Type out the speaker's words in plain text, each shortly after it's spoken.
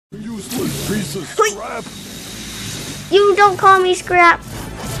Useless piece of scrap. You don't call me scrap.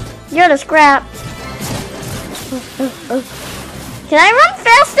 You're the scrap. Can I run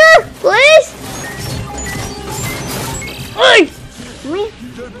faster, please?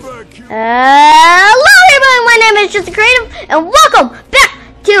 Hello everyone, my name is Tristan Creative, and welcome back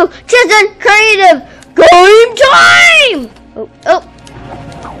to Tristan Creative Game Time!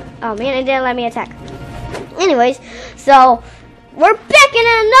 Oh man, it didn't let me attack. Anyways, so we're back in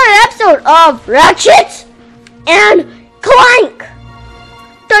another episode of Ratchet and Clank!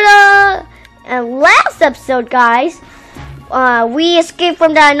 Ta-da! And last episode, guys, we escaped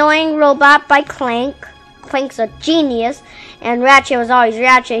from the annoying robot by Clank. Clank's a genius, and Ratchet was always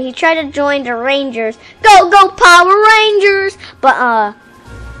Ratchet. He tried to join the Rangers. Go Power Rangers! But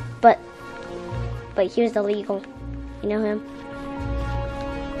he was illegal. You know him?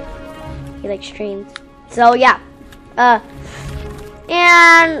 He likes streams. So yeah.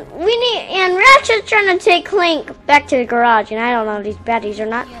 And Ratchet's trying to take Clank back to the garage, and I don't know if these baddies or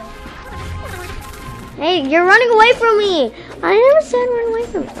not. Hey, you're running away from me! I never said run away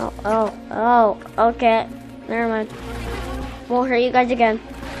from me. Oh, okay. Never mind. Won't hurt you guys again.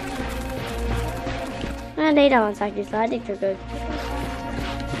 They don't attack you, so I think they're good.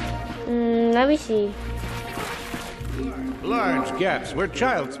 Let me see. Large gaps where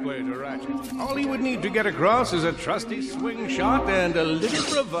child's play to Ratchet. All he would need to get across is a trusty swing shot and a little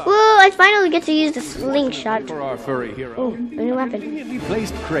bravado. Whoa, I finally get to use the slingshot. For our furry hero. Oh, a new weapon. Conveniently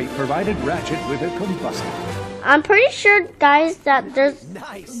placed crate provided Ratchet with a combustor. I'm pretty sure, guys, that there's...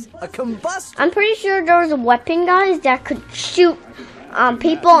 Nice! A combustor! I'm pretty sure there was a weapon, guys, that could shoot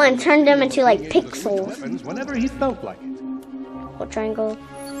people and turn them into, like, pixels. Whenever he felt like it. What triangle?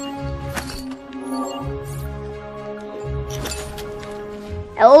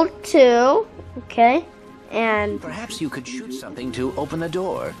 L2. Okay. And... Perhaps you could shoot something to open the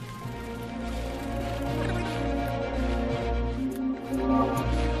door.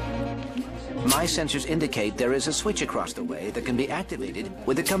 My sensors indicate there is a switch across the way that can be activated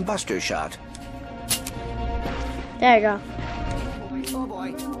with a combustor shot. There you go. Oh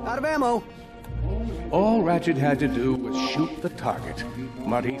boy, out of ammo. All Ratchet had to do was shoot the target.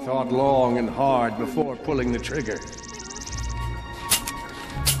 But he thought long and hard before pulling the trigger.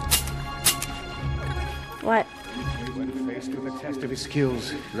 What? When faced with a test of his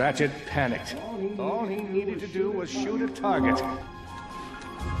skills, Ratchet panicked. All he needed to do was shoot a target.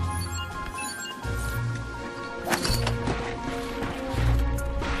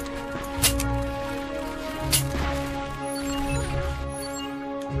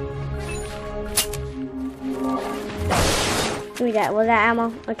 Give me that. Was that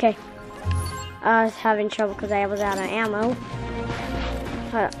ammo? Okay. I was having trouble because I was out of ammo.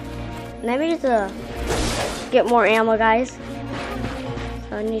 Hold up. Let me just get more ammo, guys.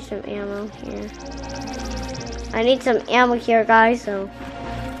 So I need some ammo here. I need some ammo here, guys. So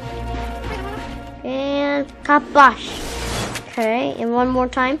and kabosh. Okay, and one more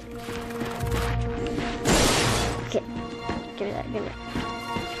time. Okay, give me that. Give me that.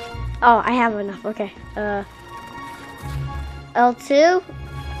 Oh, I have enough. Okay. L2.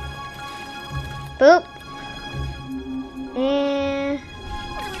 Boop. And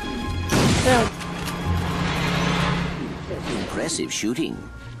boom. Impressive shooting.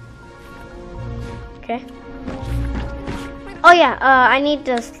 Okay. Oh yeah, I need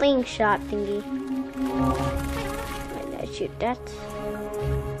the slingshot thingy. I shoot that.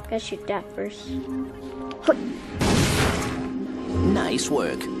 Gotta shoot that first. Nice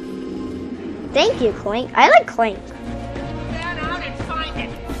work. Thank you, Clank. I like Clank.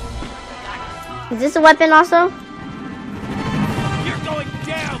 Is this a weapon also? You're going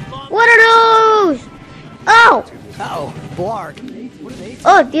down, Mom. What are those? Oh! Uh-oh, Blarg.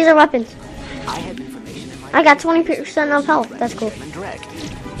 Oh, these are weapons. I have information in my... I got 20% of health. That's cool. Chairman Drek.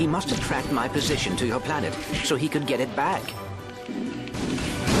 He must have tracked my position to your planet so he could get it back.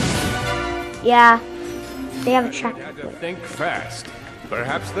 Yeah. They have a track. He had to think fast.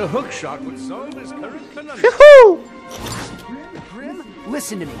 Perhaps the hook shot would solve his current conundrum. Woohoo! Grim,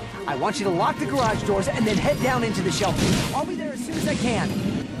 listen to me. I want you to lock the garage doors and then head down into the shelter. I'll be there as soon as I can.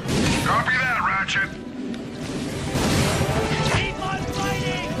 Copy that, Ratchet. Keep on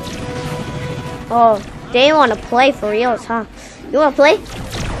fighting. Oh, they want to play for reals, huh? You want to play?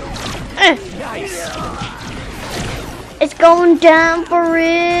 Nice. It's going down for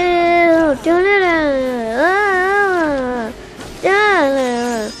real.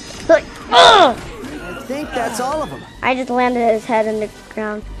 I think that's all of them. I just landed his head in the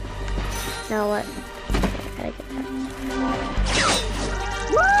ground. Now what? Gotta get that.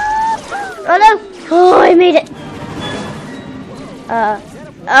 Oh no! Oh, I made it.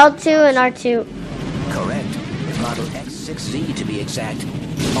 L2 and R2. Correct. Model X6Z to be exact.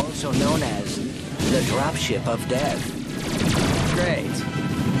 Also known as the dropship of death. Great.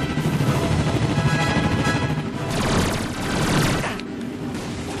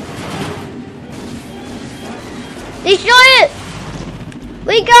 Destroy it!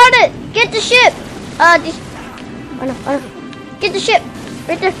 We got it! Get the ship! Oh no. Get the ship!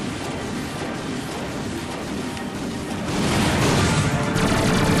 Right there.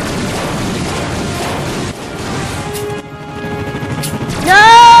 No!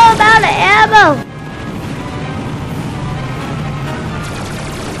 I'm out of ammo!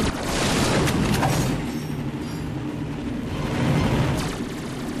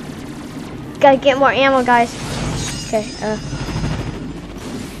 Gotta get more ammo, guys. Okay,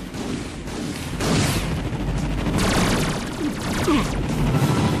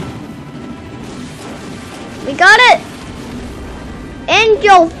 we got it! In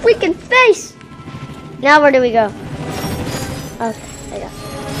your freaking face! Now where do we go? Okay, there you go.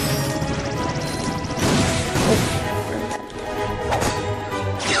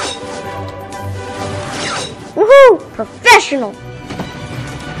 Woohoo! Professional!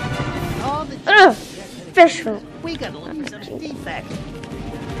 Professional. We gotta look for some defect.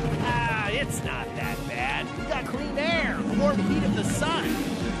 Ah, it's not that bad. We got clean air, warm heat of the sun.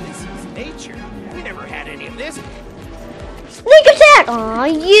 This is nature. We never had any of this. Sneak attack! Aw,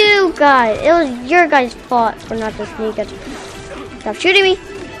 you guys. It was your guys' fault for not to sneak attack. Stop shooting me.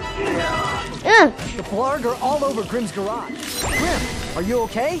 The Blarg are all over Grimm's garage. Grim, are you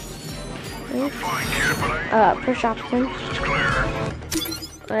okay? Fine, kid, but Push option. it's clear.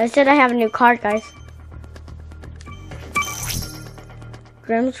 I said I have a new card, guys.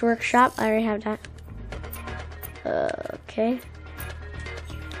 Grimm's workshop. I already have that. Okay.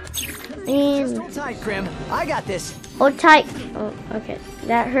 Just And hold tight, Grim. I got this. hold tight. Oh, okay.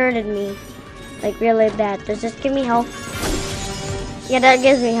 That hurted me, like really bad. Does this give me health? Yeah, that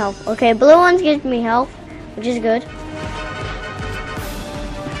gives me health. Okay, blue ones gives me health, which is good.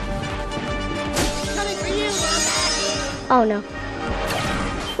 Coming for you. Oh no.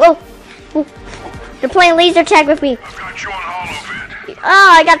 Whoa. Whoa. They're playing laser tag with me. I've got you on holovid. Oh,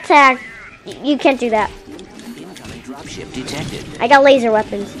 I got tagged. You can't do that. Incoming dropship detected. I got laser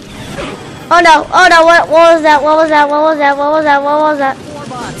weapons. Oh no, what was that? What was that? What was that? What was that? What was that? Four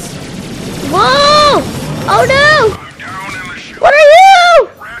bots. Whoa! Oh no! I'm down in the ship. What are you?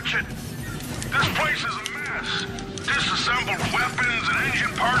 Ratchet, this place is a mess. Disassembled weapons and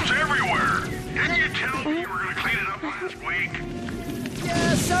engine parts everywhere. Didn't you tell me you were going to clean it up last week?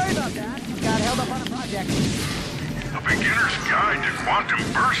 Yeah, sorry about that. Got held up on a project. A beginner's guide to quantum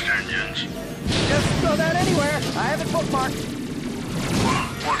burst engines. Just throw that anywhere. I have it bookmarked.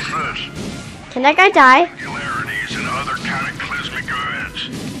 What's this? Can that guy die? Regularities and other cataclysmic events.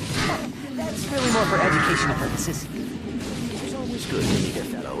 That's really more for educational purposes. It's always good to meet a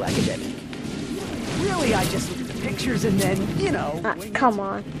fellow academic. Really, I just look at the pictures and then, you know. Come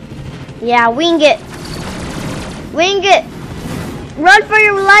on. Yeah, wing it. Wing it. Run for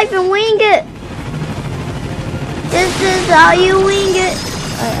your life and wing it. This is how you wing it.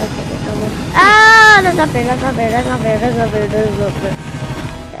 Okay, that's not fair. That's not fair. That's not fair. That's not fair. That's not fair.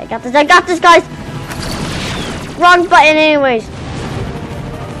 I got this. I got this, guys. Wrong button, anyways.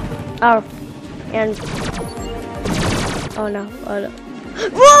 Oh, and oh no. Oh no.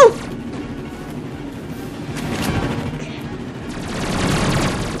 Whoa!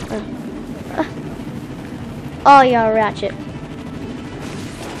 Oh yeah, Ratchet.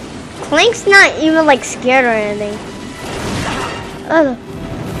 Clank's not even like scared or anything. Oh.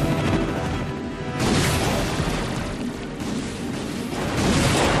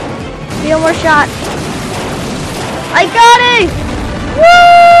 One more shot. I got it!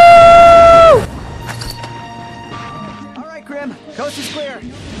 Woo! All right, Grim. Coast is clear.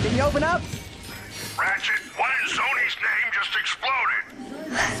 Can you open up? Ratchet, what in Sony's name just exploded?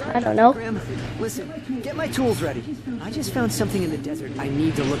 I don't know. Grim, listen. Get my tools ready. I just found something in the desert I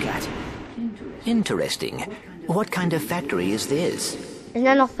need to look at. Interesting. What kind of factory is this? There's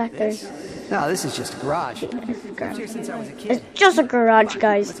not no factory. No, this is just a garage. Lived here since I was a kid. It's just a garage,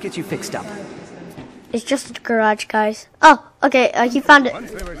 guys. Let's get you fixed up. It's just a garage, guys. Oh, okay. He found it.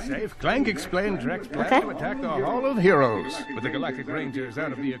 Once they were safe, Clank explained Drek's plan Okay. to attack the Hall of Heroes. With the Galactic Rangers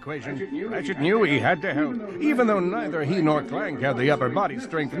out of the equation, Ratchet knew he had to help, even though neither he nor Clank had the upper body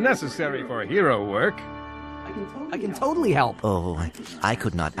strength necessary for hero work. I can totally help. Oh, I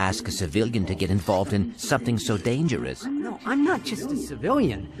could not ask a civilian to get involved in something so dangerous. No, I'm not just a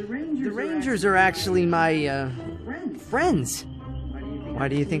civilian. The Rangers are actually my, friends. Why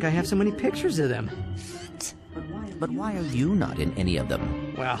do you think I have so many pictures of them? But why are you not in any of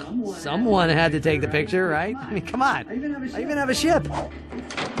them? Well, someone had to take the picture, right? I mean, come on. I even have a ship.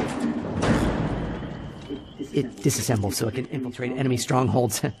 It disassembles so it can infiltrate enemy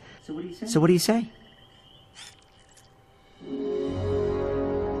strongholds. So what do you say?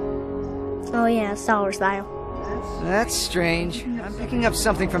 Oh yeah, Star Wars style. That's strange. I'm picking up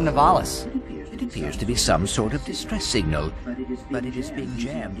something from Navalis. It appears to be some sort of distress signal, but it is being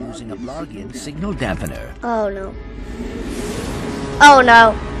jammed using a Blargian signal dampener. Oh no. Oh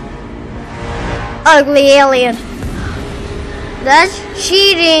no. Ugly alien. That's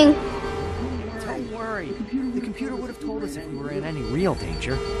cheating. Don't worry. The computer would have told us if we were in any real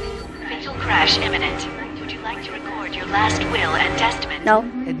danger. Fatal crash imminent. Would you like to record your last will and testament? No.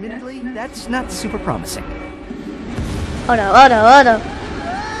 Admittedly, that's not super promising. Oh no, oh no, oh no.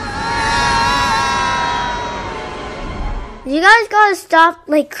 You guys gotta stop,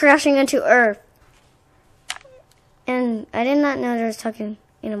 like, crashing into Earth. And I did not know there was talking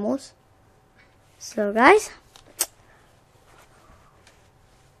animals. So, guys.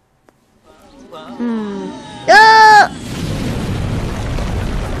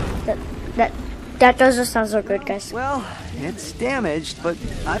 That doesn't sound so good, guys. Well, it's damaged, but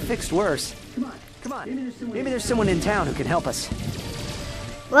I fixed worse. Come on. Maybe there's someone in town who can help us.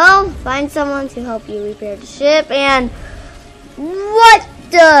 Well, find someone to help you repair the ship. And what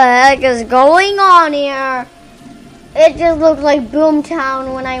the heck is going on here? It just looks like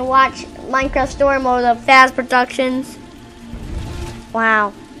Boomtown when I watch Minecraft Story Mode of Fast Productions.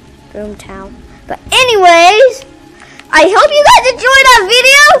 Wow, Boomtown. But anyways, I hope you guys enjoyed that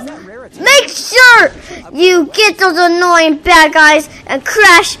video. Make sure you get those annoying bad guys and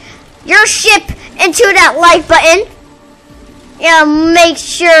crash your ship into that like button. And make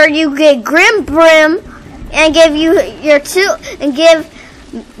sure you get Grim Brim and give you your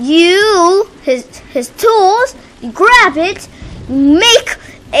his tools. You grab it, make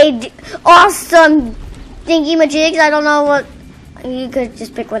a awesome thingy-majigs. I don't know what, you could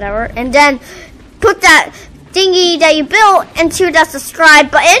just pick whatever, and then put that thingy that you built into the subscribe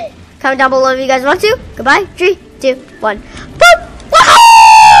button. Comment down below if you guys want to. Goodbye. 3, 2, 1.